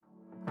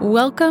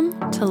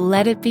Welcome to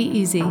Let It Be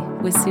Easy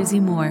with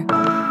Susie Moore.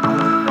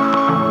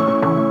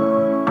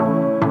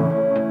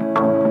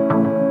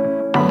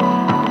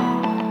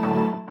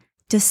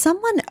 Does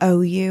someone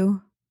owe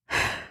you?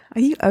 Are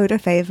you owed a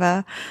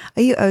favor?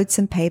 Are you owed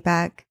some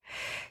payback?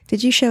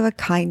 Did you show a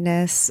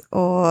kindness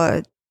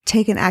or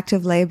take an act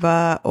of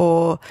labor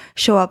or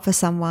show up for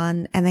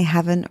someone and they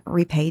haven't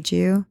repaid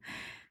you?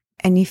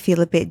 And you feel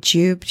a bit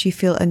duped, you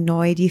feel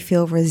annoyed, you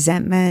feel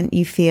resentment,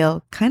 you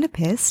feel kind of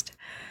pissed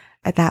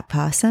at that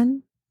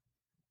person?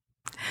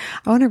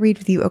 I want to read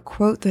with you a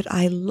quote that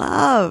I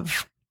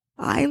love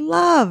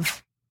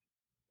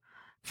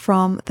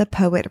from the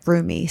poet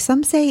Rumi.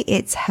 Some say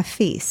it's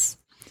Hafiz.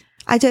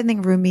 I don't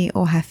think Rumi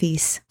or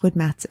Hafiz would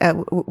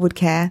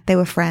care. They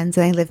were friends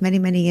and they lived many,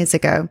 many years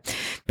ago.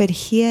 But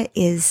here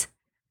is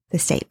the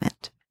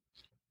statement.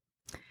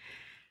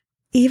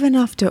 Even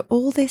after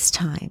all this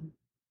time,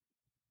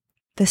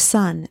 the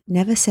sun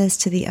never says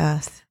to the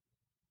earth,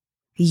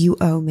 "You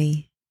owe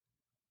me."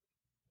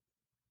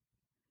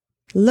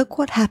 Look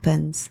what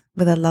happens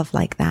with a love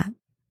like that.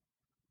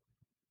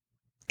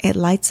 It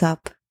lights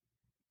up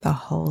the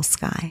whole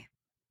sky.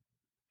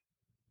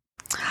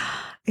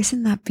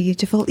 Isn't that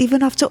beautiful?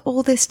 Even after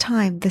all this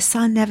time, the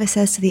sun never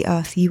says to the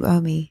earth, "You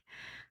owe me."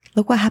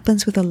 Look what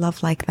happens with a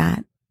love like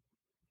that.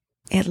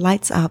 It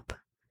lights up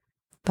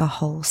the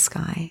whole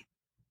sky.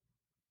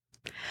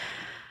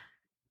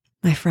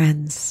 My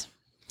friends,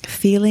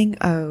 feeling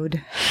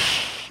owed.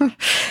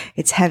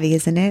 It's heavy,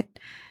 isn't it?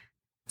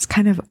 It's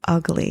kind of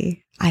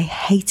ugly. I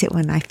hate it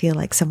when I feel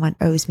like someone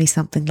owes me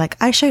something. Like,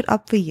 I showed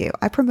up for you.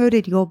 I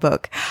promoted your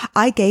book.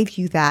 I gave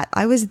you that.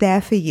 I was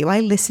there for you. I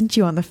listened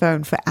to you on the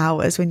phone for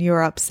hours when you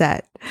were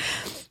upset.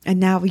 And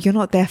now you're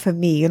not there for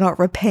me. You're not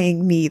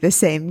repaying me the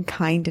same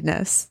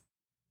kindness.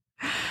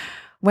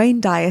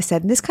 Wayne Dyer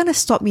said, and this kind of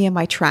stopped me in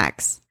my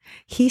tracks.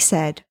 He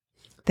said,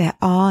 there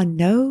are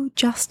no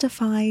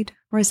justified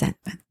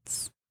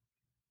resentments.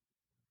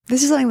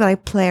 This is something that I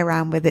play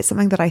around with. It's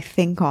something that I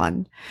think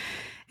on.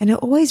 And it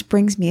always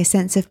brings me a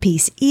sense of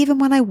peace, even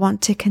when I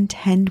want to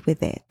contend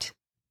with it.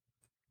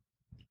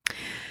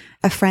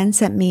 A friend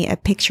sent me a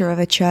picture of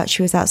a church.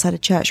 She was outside a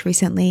church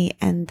recently,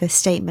 and the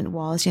statement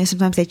was,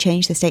 sometimes they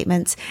change the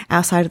statements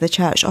outside of the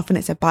church. Often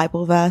it's a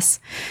Bible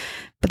verse.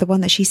 But the one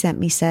that she sent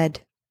me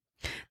said,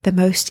 "The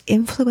most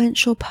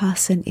influential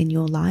person in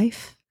your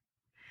life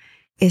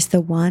is the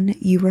one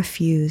you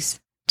refuse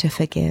to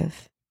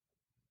forgive."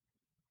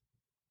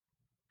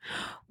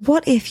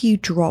 What if you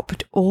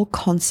dropped all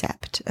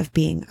concept of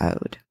being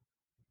owed?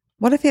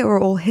 What if it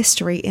were all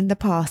history in the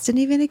past,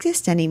 didn't even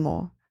exist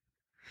anymore?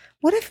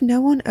 What if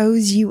no one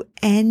owes you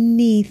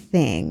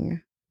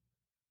anything?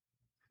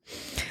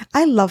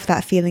 I love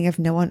that feeling of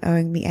no one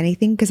owing me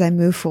anything because I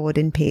move forward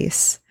in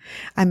peace.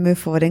 I move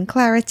forward in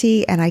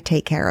clarity and I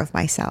take care of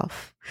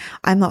myself.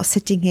 I'm not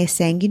sitting here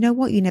saying, you know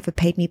what, you never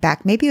paid me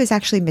back. Maybe it was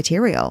actually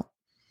material,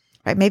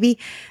 right? Maybe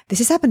this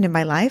has happened in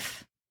my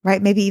life. Right?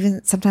 Maybe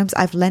even sometimes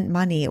I've lent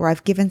money or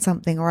I've given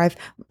something or I've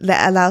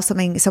allowed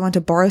someone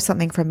to borrow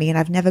something from me and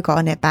I've never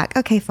gotten it back.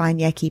 Okay, fine.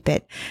 Yeah, keep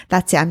it.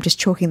 That's it. I'm just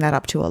chalking that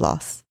up to a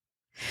loss.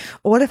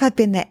 Or what if I've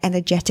been there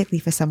energetically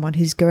for someone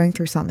who's going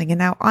through something and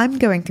now I'm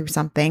going through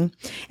something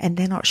and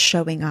they're not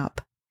showing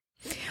up?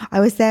 I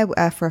was there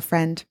for a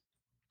friend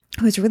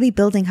who was really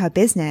building her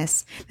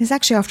business. This is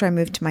actually after I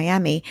moved to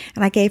Miami,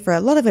 and I gave her a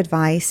lot of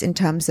advice in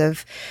terms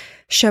of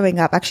showing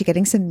up, actually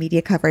getting some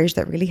media coverage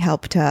that really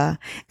helped her.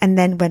 And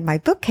then when my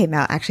book came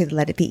out, actually the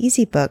Let It Be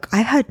Easy book,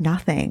 I heard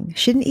nothing.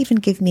 She didn't even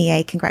give me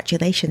a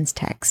congratulations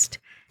text.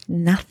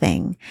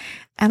 Nothing.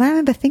 And I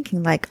remember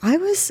thinking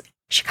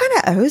she kind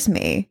of owes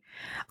me.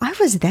 I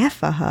was there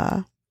for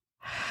her.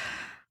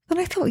 And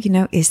I thought,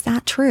 is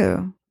that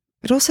true?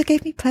 It also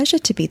gave me pleasure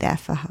to be there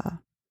for her.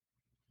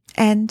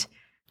 And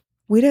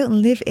we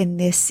don't live in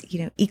this,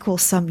 equal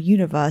sum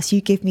universe. You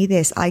give me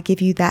this, I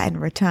give you that in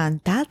return.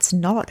 That's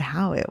not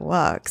how it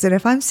works. And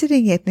if I'm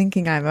sitting here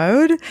thinking I'm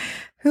owed,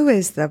 who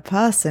is the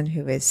person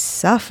who is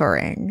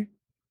suffering?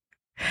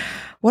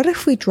 What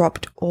if we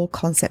dropped all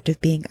concept of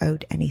being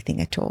owed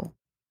anything at all?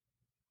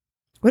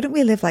 Wouldn't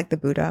we live like the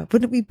Buddha?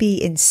 Wouldn't we be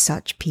in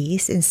such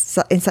peace, in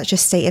such a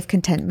state of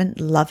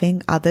contentment,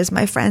 loving others?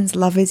 My friends,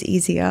 love is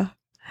easier.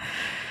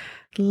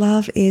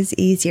 Love is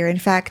easier. In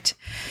fact,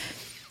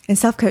 in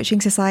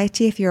Self-Coaching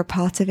Society, if you're a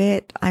part of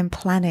it, I'm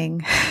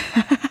planning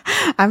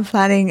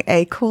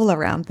a call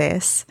around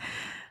this.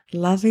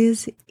 Love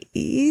is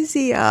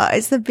easier.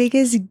 It's the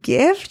biggest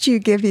gift you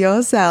give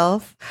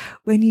yourself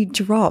when you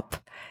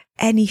drop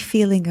any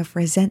feeling of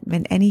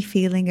resentment, any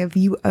feeling of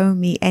you owe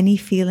me, any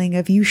feeling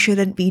of you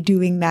shouldn't be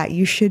doing that.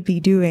 You should be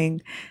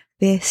doing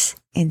this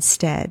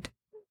instead.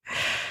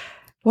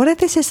 What if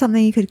this is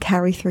something you could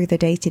carry through the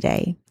day to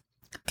day,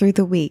 through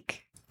the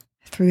week,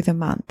 through the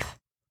month?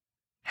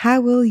 How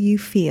will you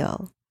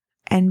feel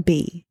and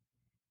be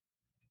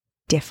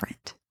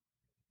different?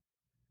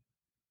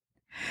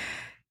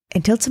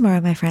 Until tomorrow,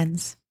 my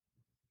friends,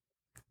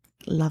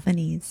 love and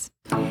ease.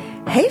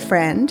 Hey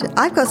friend,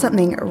 I've got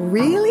something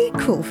really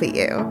cool for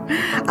you.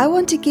 I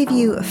want to give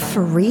you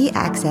free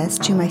access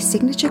to my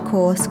signature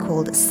course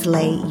called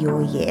Slay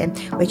Your Year,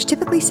 which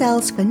typically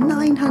sells for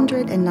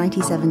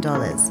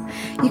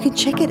 $997. You can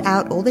check it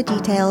out, all the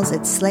details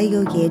at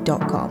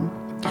slayyouryear.com.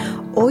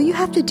 All you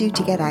have to do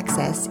to get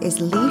access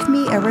is leave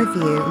a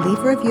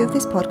review of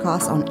this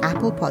podcast on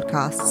Apple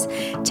Podcasts,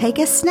 take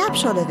a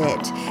snapshot of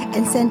it,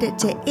 and send it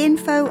to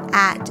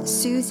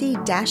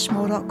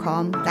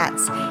info@susie-moore.com.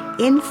 That's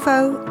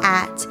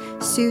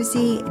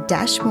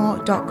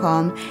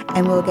info@susie-moore.com,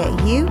 and we'll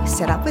get you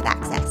set up with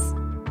access.